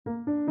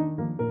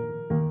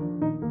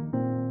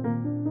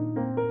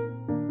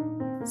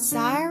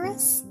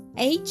Cyrus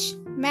H.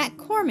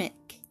 McCormick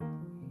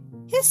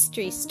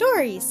History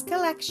Stories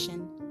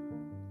Collection.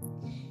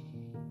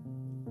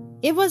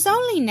 It was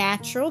only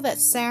natural that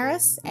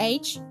Cyrus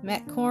H.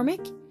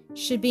 McCormick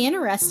should be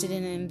interested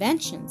in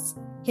inventions.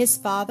 His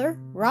father,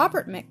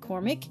 Robert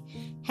McCormick,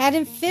 had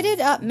him fitted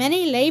up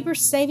many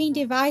labor-saving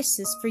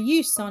devices for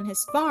use on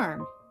his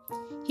farm.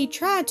 He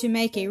tried to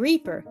make a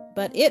reaper,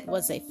 but it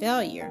was a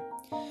failure.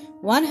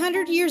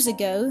 100 years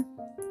ago,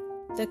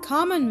 the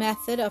common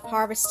method of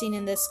harvesting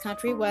in this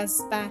country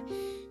was by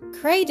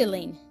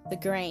cradling the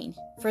grain.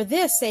 For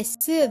this, a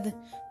sieve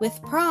with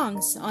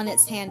prongs on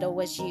its handle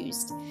was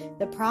used.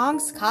 The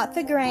prongs caught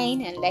the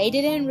grain and laid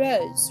it in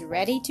rows,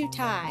 ready to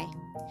tie.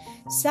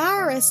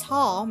 Cyrus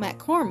Hall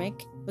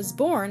McCormick was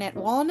born at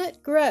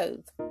Walnut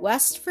Grove,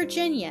 West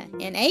Virginia,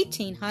 in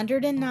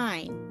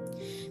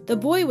 1809. The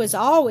boy was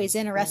always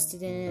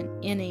interested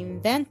in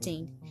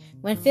inventing.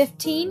 When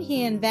 15,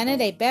 he invented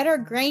a better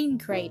grain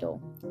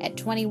cradle. At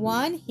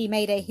 21, he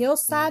made a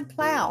hillside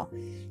plow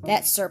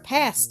that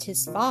surpassed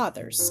his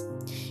father's.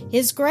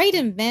 His great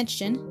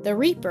invention, the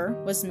reaper,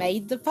 was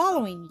made the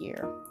following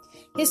year.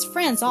 His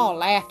friends all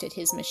laughed at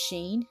his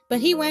machine,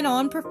 but he went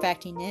on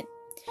perfecting it.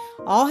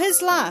 All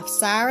his life,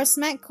 Cyrus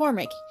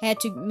McCormick had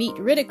to meet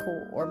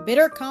ridicule or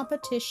bitter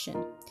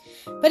competition,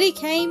 but he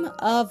came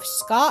of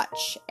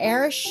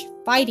Scotch-Irish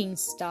fighting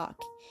stock.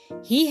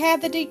 He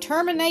had the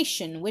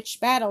determination which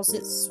battles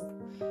its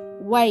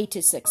way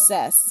to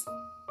success.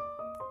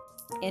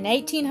 In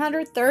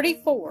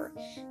 1834,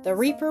 the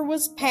reaper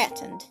was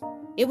patented.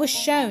 It was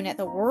shown at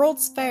the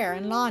World's Fair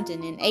in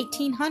London in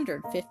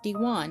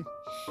 1851.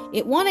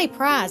 It won a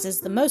prize as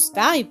the most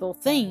valuable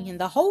thing in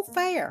the whole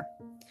fair.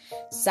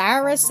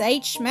 Cyrus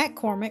H.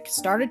 McCormick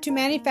started to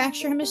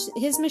manufacture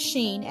his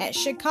machine at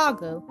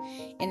Chicago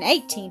in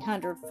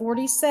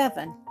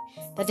 1847.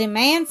 The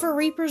demand for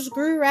reapers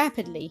grew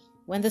rapidly.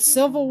 When the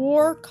Civil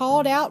War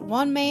called out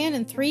 1 man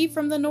and 3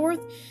 from the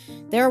North,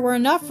 there were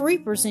enough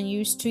reapers in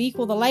use to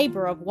equal the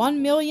labor of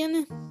 1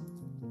 million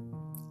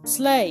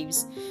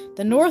slaves.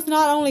 The North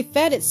not only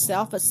fed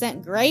itself, but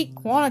sent great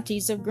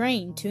quantities of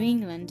grain to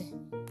England.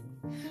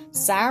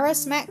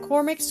 Cyrus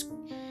McCormick's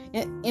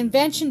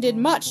invention did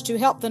much to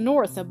help the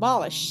North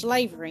abolish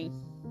slavery.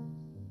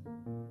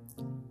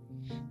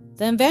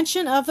 The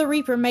invention of the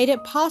reaper made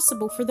it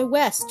possible for the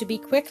West to be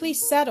quickly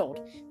settled.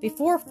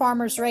 Before,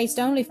 farmers raised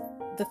only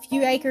the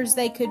few acres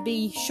they could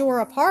be sure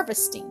of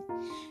harvesting.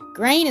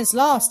 Grain is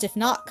lost if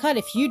not cut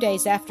a few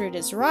days after it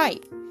is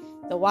ripe.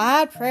 The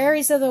wide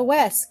prairies of the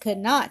West could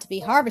not be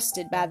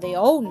harvested by the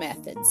old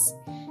methods.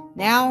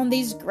 Now on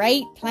these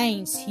great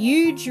plains,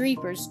 huge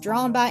reapers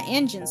drawn by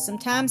engines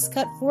sometimes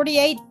cut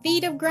 48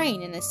 feet of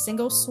grain in a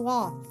single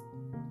swath.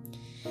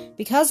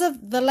 Because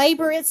of the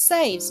labor it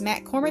saves,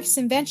 McCormick's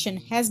invention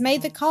has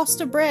made the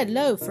cost of bread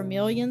low for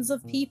millions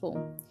of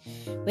people.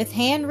 With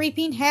hand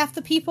reaping, half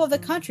the people of the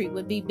country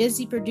would be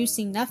busy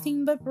producing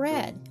nothing but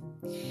bread.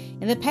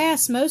 In the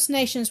past, most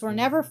nations were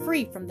never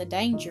free from the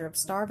danger of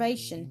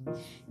starvation.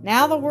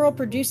 Now the world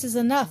produces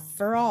enough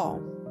for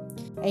all.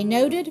 A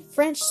noted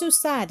French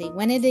society,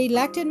 when it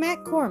elected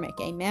McCormick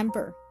a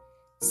member,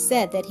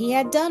 said that he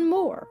had done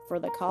more for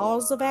the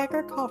cause of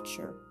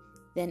agriculture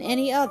than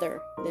any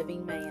other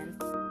living man.